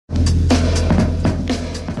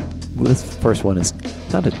this first one is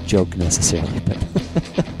not a joke necessarily, but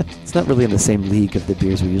it's not really in the same league of the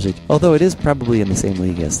beers we usually... Although it is probably in the same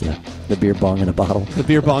league as the beer bong in a bottle. The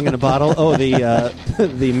beer bong in a bottle? Oh,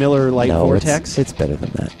 the Miller Lite Vortex? It's better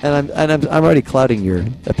than that. And I'm already clouding your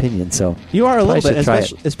opinion, so... You are a little bit,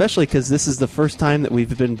 especially because this is the first time that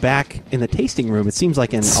we've been back in the tasting room. It seems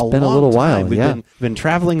like it's been a little while. We've been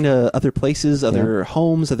traveling to other places, other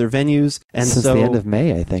homes, other venues. And since the end of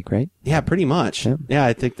May, I think, right? Yeah, pretty much. Yeah,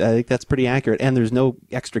 I think that's pretty accurate. And there's no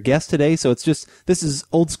extra guest today, so it's just, this is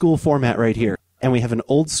old school format right here. And we have an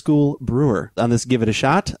old school brewer on this Give It a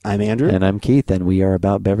Shot. I'm Andrew. And I'm Keith, and we are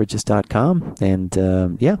AboutBeverages.com. And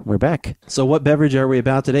we're back. So what beverage are we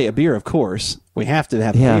about today? A beer, of course. We have to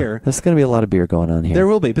have beer. There's going to be a lot of beer going on here. There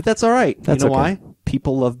will be, but that's all right. That's you know why?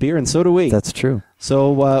 People love beer, and so do we. That's true. So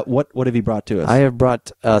what have you brought to us? I have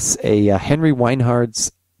brought us a Henry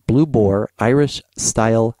Weinhard's Blue Boar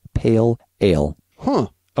Irish-style Pale Ale. Huh.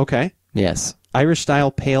 Okay. Yes.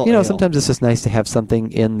 Irish-style pale ale. Sometimes it's just nice to have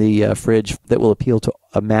something in the fridge that will appeal to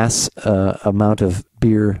a mass amount of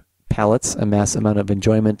beer palates, a mass amount of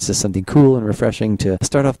enjoyment, just something cool and refreshing to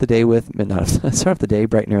start off the day with, but not start off the day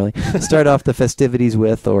bright and early, start off the festivities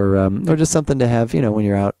with, or just something to have, when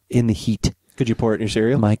you're out in the heat. Could you pour it in your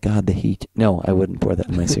cereal? My God, the heat. No, I wouldn't pour that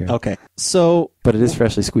in my cereal. Okay. So... But it is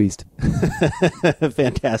freshly squeezed.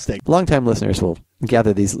 Fantastic. Long-time listeners will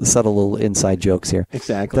gather these subtle little inside jokes here.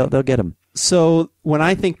 Exactly. They'll get them. So when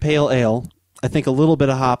I think pale ale, I think a little bit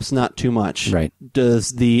of hops, not too much. Right.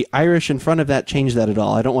 Does the Irish in front of that change that at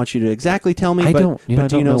all? I don't want you to exactly tell me. I but, don't. But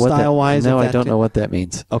do you know style-wise? No, I don't know what that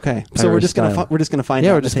means. Okay. So we're just gonna find out.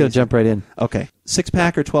 Yeah, we're just gonna jump right in. Okay.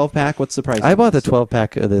 6-pack or 12-pack? What's the price? I bought the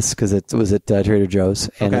 12-pack of this because it was at Trader Joe's,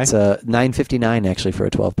 and it's $9.59 actually for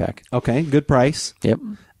a 12-pack. Okay. Good price. Yep.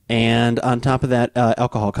 And on top of that,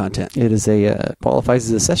 alcohol content. It is qualifies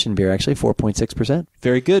as a session beer, actually, 4.6%.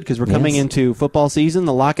 Very good, because we're coming into football season.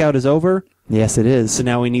 The lockout is over. Yes, it is. So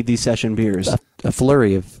now we need these session beers. A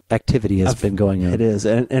flurry of activity has been going on. It is.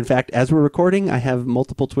 And in fact, as we're recording, I have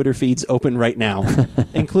multiple Twitter feeds open right now,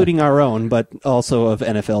 including our own, but also of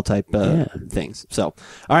NFL-type things. So,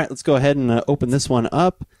 all right, let's go ahead and open this one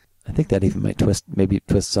up. I think that even might twist. Maybe it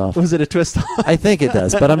twists off. Was it a twist off? I think it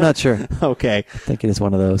does, but I'm not sure. Okay. I think it is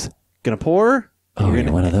one of those. Gonna pour? Oh,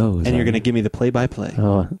 you're one of those. And you're going to give me the play-by-play.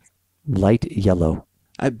 Oh, light yellow.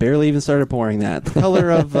 I barely even started pouring that. The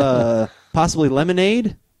color of possibly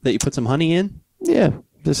lemonade that you put some honey in? Yeah.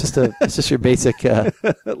 It's just your basic...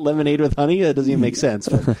 lemonade with honey? That doesn't even make sense.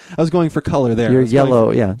 But I was going for color there. Your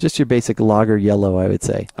yellow, just your basic lager yellow, I would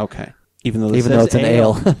say. Okay. Even though it's an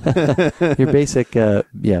ale. Your basic, They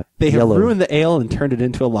yellow. have ruined the ale and turned it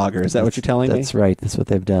into a lager. Is that what you're telling me? That's right. That's what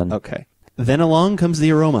they've done. Okay. Then along comes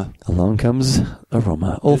the aroma. Along comes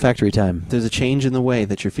aroma. Olfactory time. There's a change in the way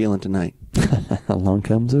that you're feeling tonight. Along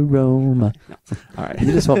comes aroma. No. All right.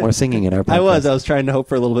 You just want more singing in our podcast. I was trying to hope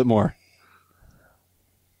for a little bit more.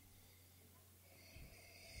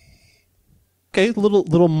 Okay, a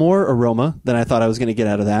little more aroma than I thought I was going to get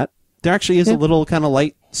out of that. There actually is a little kind of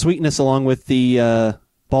light sweetness along with the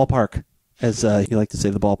ballpark, as you like to say,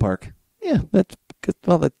 the ballpark. Yeah,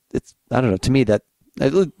 it's I don't know. To me, that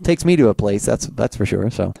it takes me to a place. That's for sure.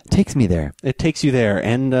 So it takes me there. It takes you there,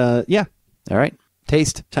 and yeah. All right,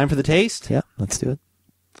 taste. Time for the taste. Yeah, let's do it.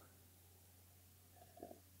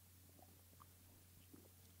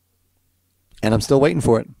 And I'm still waiting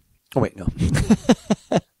for it. Oh wait, no.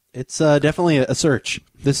 It's definitely a search.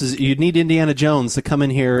 You'd need Indiana Jones to come in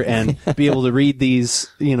here and be able to read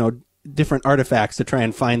these, different artifacts to try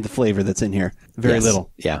and find the flavor that's in here. Very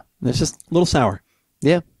little. Yeah. It's just a little sour.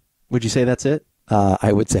 Yeah. Would you say that's it?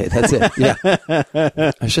 I would say that's it. Yeah.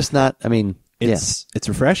 It's just not, it's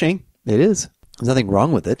refreshing. It is. There's nothing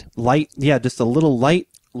wrong with it. Light, just a little light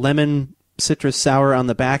lemon citrus sour on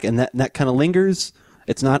the back, and that kind of lingers.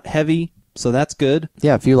 It's not heavy. So that's good.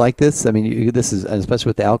 Yeah, if you like this, this is,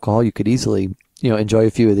 especially with the alcohol, you could easily, enjoy a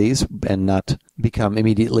few of these and not become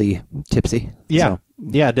immediately tipsy. Yeah,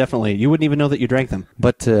 yeah, definitely. You wouldn't even know that you drank them.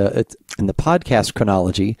 But it's in the podcast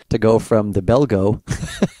chronology, to go from the Belgo,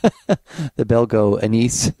 the Belgo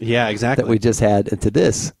Anise, yeah, exactly, that we just had, to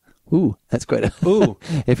this. Ooh, that's quite a. Ooh,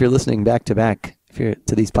 if you're listening back to back, if you're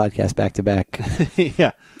to these podcasts back to back,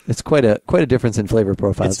 yeah. It's quite a difference in flavor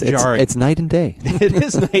profiles. It's jarring. It's night and day. It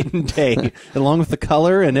is night and day, along with the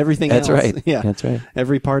color and everything else. That's right. Yeah, that's right.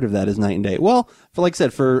 Every part of that is night and day. Well, like I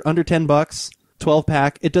said, for under $10,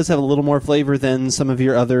 12-pack, it does have a little more flavor than some of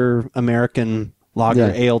your other American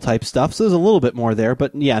lager ale type stuff. So there's a little bit more there,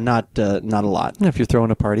 but not a lot. If you're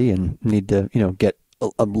throwing a party and need to, get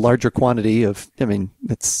a larger quantity of,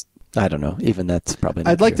 I don't know. Even that's probably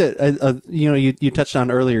not I'd like true. to, you touched on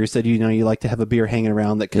earlier, you said, you like to have a beer hanging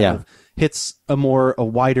around that kind of hits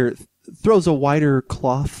throws a wider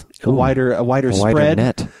cloth, a wider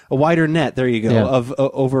spread. A wider net, there you go, of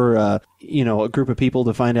over, a group of people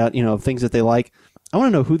to find out, things that they like. I want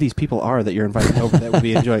to know who these people are that you're inviting over that would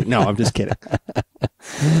be enjoying. No, I'm just kidding.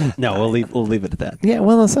 No, we'll leave it at that. Yeah,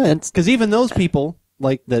 well, it's because even those people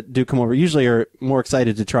that do come over usually are more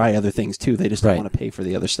excited to try other things too. They just don't want to pay for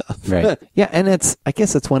the other stuff. Right. Yeah, and I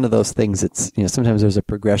guess it's one of those things. It's sometimes there's a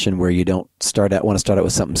progression where you don't want to start out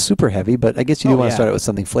with something super heavy, but I guess you do want to start out with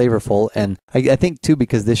something flavorful. And I think too,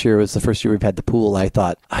 because this year was the first year we've had the pool, I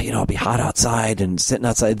thought, I'll be hot outside and sitting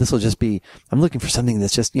outside. This will just be. I'm looking for something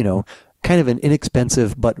that's just kind of an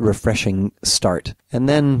inexpensive but refreshing start. And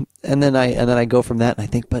then I go from that and I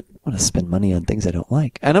think, but I want to spend money on things I don't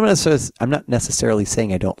like. And I'm not necessarily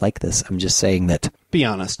saying I don't like this. I'm just saying that. Be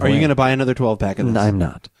honest. Are you going to buy another 12-pack of this? No, I'm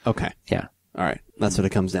not. Okay. Yeah. All right. That's what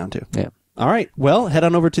it comes down to. Yeah. All right. Well, head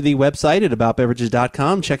on over to the website at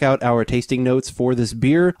AboutBeverages.com. Check out our tasting notes for this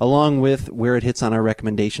beer, along with where it hits on our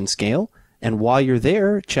recommendation scale. And while you're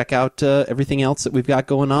there, check out everything else that we've got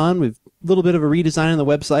going on. We've a little bit of a redesign on the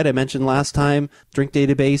website. I mentioned last time, drink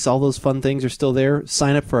database, all those fun things are still there.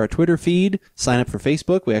 Sign up for our Twitter feed. Sign up for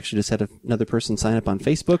Facebook. We actually just had another person sign up on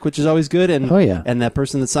Facebook, which is always good. And, and that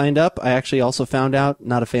person that signed up, I actually also found out,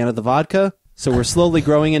 not a fan of the vodka. So we're slowly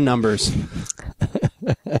growing in numbers.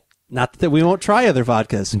 Not that we won't try other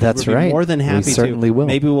vodkas. That's we'd right. Be more than happy we certainly to. will.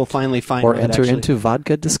 Maybe we'll finally find or enter into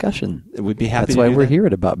vodka discussion. We'd be happy. That's why we're here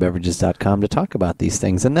at AboutBeverages.com to talk about these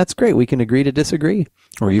things, and that's great. We can agree to disagree,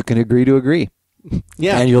 or you can agree to agree.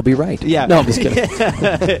 Yeah, and you'll be right. Yeah, no, I'm just kidding.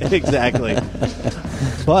 Exactly.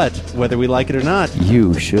 But whether we like it or not,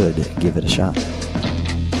 you should give it a shot.